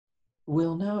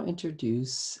We'll now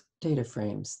introduce data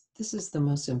frames. This is the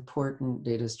most important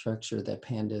data structure that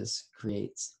Pandas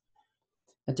creates.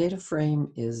 A data frame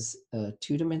is a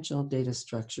two-dimensional data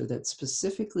structure that's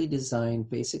specifically designed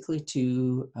basically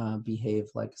to behave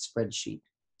like a spreadsheet.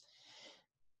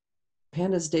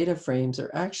 Pandas data frames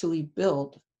are actually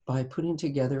built by putting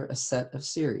together a set of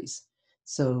series.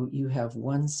 So you have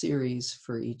one series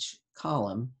for each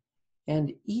column,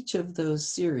 and each of those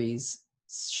series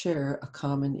share a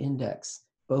common index,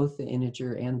 both the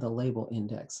integer and the label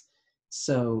index.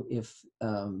 So if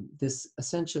this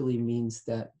essentially means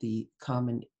that the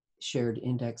common shared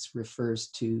index refers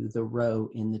to the row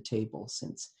in the table,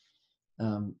 since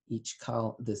each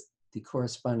column, the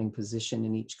corresponding position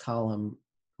in each column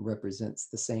represents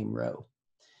the same row.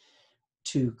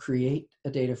 To create a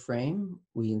data frame,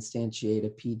 we instantiate a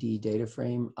PD data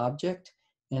frame object.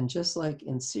 And just like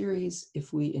in series,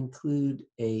 if we include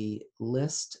a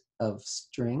list of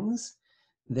strings,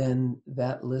 then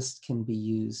that list can be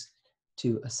used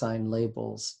to assign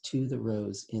labels to the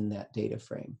rows in that data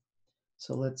frame.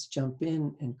 So let's jump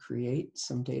in and create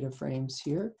some data frames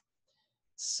here.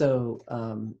 So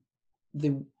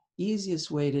the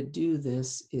easiest way to do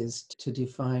this is to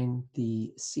define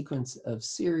the sequence of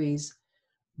series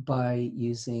by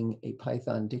using a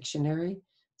Python dictionary.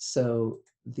 So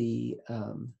the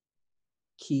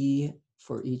key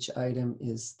for each item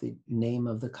is the name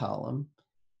of the column,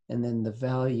 and then the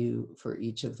value for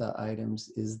each of the items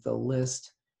is the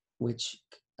list, which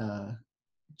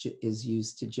is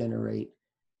used to generate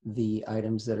the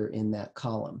items that are in that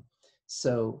column.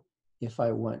 So if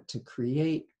I want to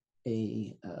create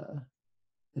a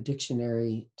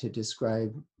dictionary to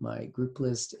describe my group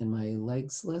list and my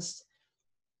legs list,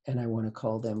 and I want to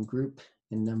call them group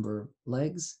and number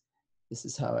legs, this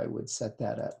is how I would set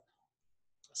that up.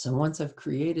 So once I've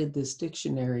created this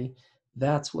dictionary,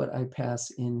 that's what I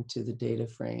pass into the data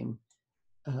frame,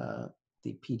 the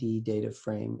PD data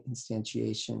frame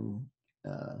instantiation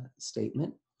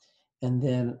statement. And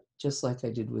then just like I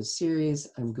did with series,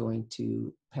 I'm going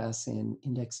to pass in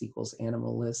index equals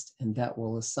animal list, and that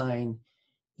will assign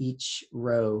each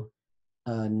row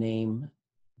a name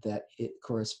that it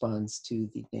corresponds to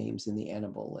the names in the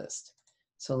animal list.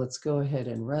 So let's go ahead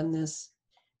and run this.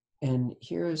 And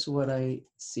here's what I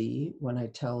see when I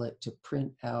tell it to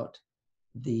print out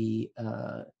the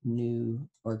new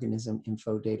organism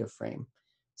info data frame.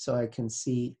 So I can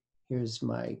see here's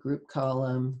my group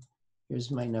column, here's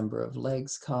my number of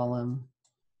legs column,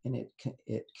 and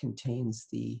it contains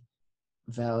the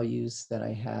values that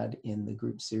I had in the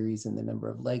group series and the number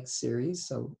of legs series.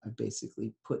 So I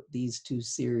basically put these two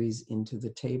series into the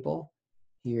table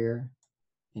here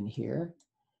and here.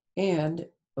 And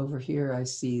over here, I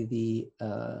see the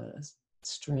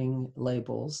string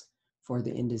labels for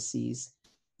the indices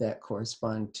that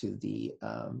correspond to the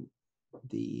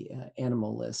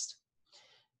animal list.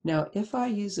 Now, if I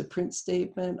use a print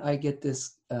statement, I get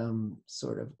this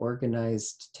sort of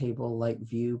organized table-like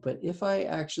view. But if I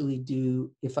actually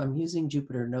do, if I'm using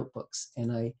Jupyter Notebooks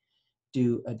and I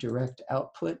do a direct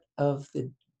output of the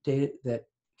data that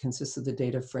consists of the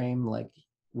data frame, like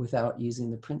without using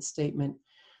the print statement,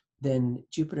 then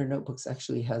Jupyter Notebooks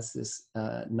actually has this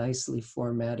nicely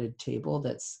formatted table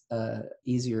that's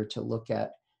easier to look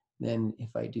at than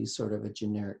if I do sort of a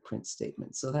generic print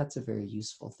statement. So that's a very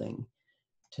useful thing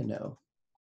to know.